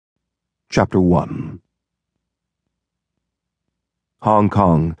Chapter 1. Hong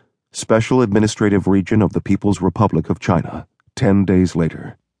Kong, Special Administrative Region of the People's Republic of China, 10 days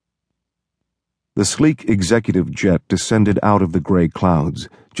later. The sleek executive jet descended out of the gray clouds,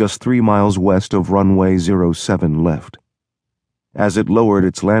 just 3 miles west of runway 07 left. As it lowered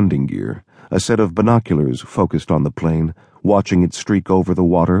its landing gear, a set of binoculars focused on the plane, watching it streak over the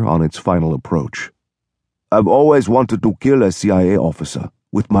water on its final approach. I've always wanted to kill a CIA officer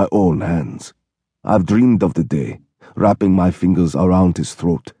with my own hands. I've dreamed of the day, wrapping my fingers around his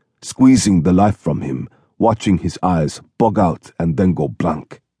throat, squeezing the life from him, watching his eyes bug out and then go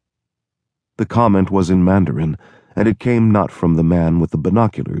blank. The comment was in Mandarin, and it came not from the man with the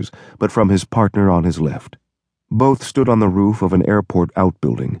binoculars, but from his partner on his left. Both stood on the roof of an airport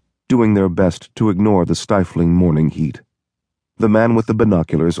outbuilding, doing their best to ignore the stifling morning heat. The man with the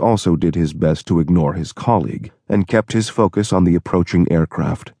binoculars also did his best to ignore his colleague, and kept his focus on the approaching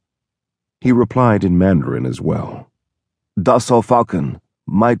aircraft. He replied in Mandarin as well. Dassault Falcon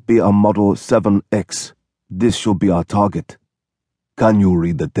might be a Model 7X. This should be our target. Can you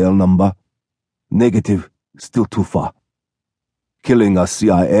read the tail number? Negative, still too far. Killing a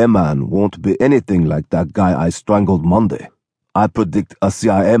CIA man won't be anything like that guy I strangled Monday. I predict a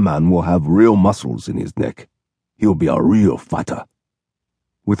CIA man will have real muscles in his neck. He'll be a real fighter.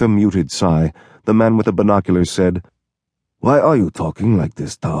 With a muted sigh, the man with the binoculars said, Why are you talking like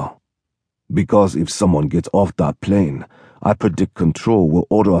this, Tao? Because if someone gets off that plane, I predict Control will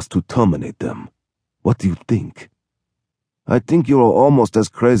order us to terminate them. What do you think? I think you're almost as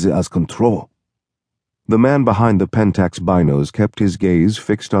crazy as Control. The man behind the Pentax binos kept his gaze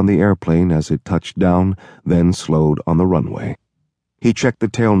fixed on the airplane as it touched down, then slowed on the runway. He checked the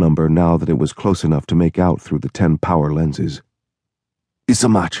tail number now that it was close enough to make out through the 10 power lenses. It's a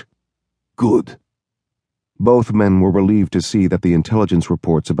match. Good. Both men were relieved to see that the intelligence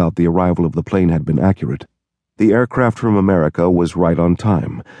reports about the arrival of the plane had been accurate. The aircraft from America was right on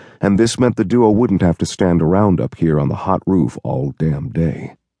time, and this meant the duo wouldn't have to stand around up here on the hot roof all damn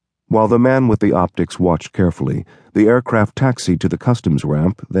day. While the man with the optics watched carefully, the aircraft taxied to the customs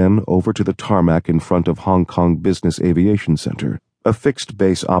ramp, then over to the tarmac in front of Hong Kong Business Aviation Center, a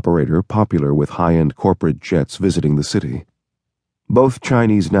fixed-base operator popular with high-end corporate jets visiting the city. Both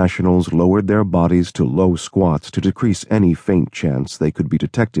Chinese nationals lowered their bodies to low squats to decrease any faint chance they could be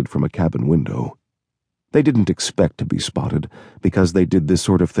detected from a cabin window. They didn't expect to be spotted, because they did this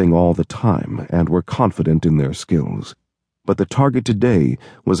sort of thing all the time and were confident in their skills. But the target today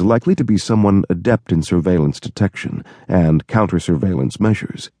was likely to be someone adept in surveillance detection and counter-surveillance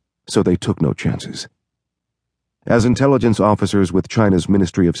measures, so they took no chances. As intelligence officers with China's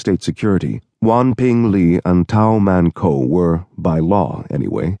Ministry of State Security, Wan Ping Li and Tao Man Ko were, by law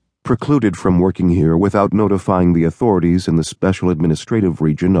anyway, precluded from working here without notifying the authorities in the Special Administrative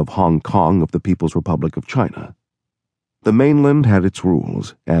Region of Hong Kong of the People's Republic of China. The mainland had its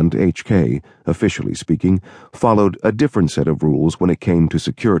rules, and HK, officially speaking, followed a different set of rules when it came to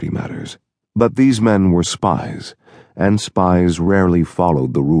security matters. But these men were spies, and spies rarely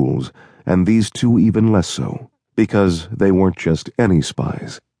followed the rules, and these two even less so, because they weren't just any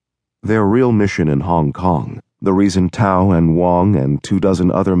spies. Their real mission in Hong Kong, the reason Tao and Wong and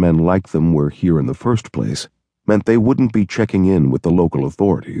 24 other men like them were here in the first place, meant they wouldn't be checking in with the local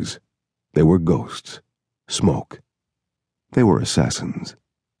authorities. They were ghosts. Smoke. They were assassins.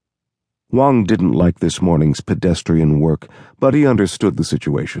 Wang didn't like this morning's pedestrian work, but he understood the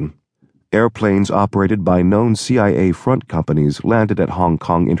situation. Airplanes operated by known CIA front companies landed at Hong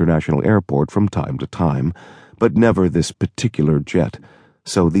Kong International Airport from time to time, but never this particular jet,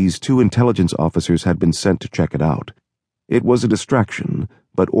 so these two intelligence officers had been sent to check it out. It was a distraction,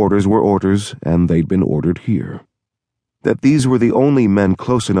 but orders were orders, and they'd been ordered here. That these were the only men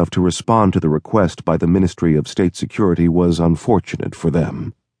close enough to respond to the request by the Ministry of State Security was unfortunate for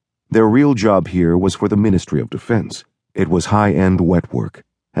them. Their real job here was for the Ministry of Defense. It was high-end wet work,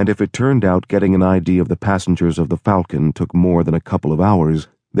 and if it turned out getting an ID of the passengers of the Falcon took more than a couple of hours,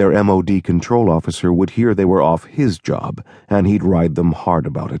 their MOD control officer would hear they were off his job, and he'd ride them hard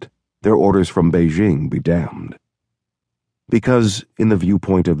about it. Their orders from Beijing be damned. Because, in the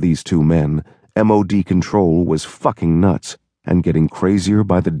viewpoint of these two men, MOD control was fucking nuts and getting crazier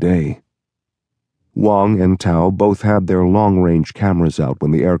by the day. Wang and Tao both had their long-range cameras out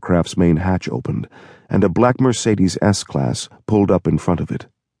when the aircraft's main hatch opened, and a black Mercedes S-Class pulled up in front of it.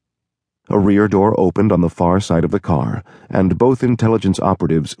 A rear door opened on the far side of the car, and both intelligence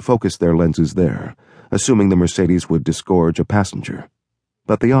operatives focused their lenses there, assuming the Mercedes would disgorge a passenger.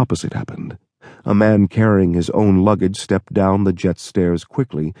 But the opposite happened. A man carrying his own luggage stepped down the jet stairs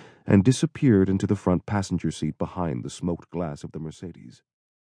quickly and disappeared into the front passenger seat behind the smoked glass of the Mercedes.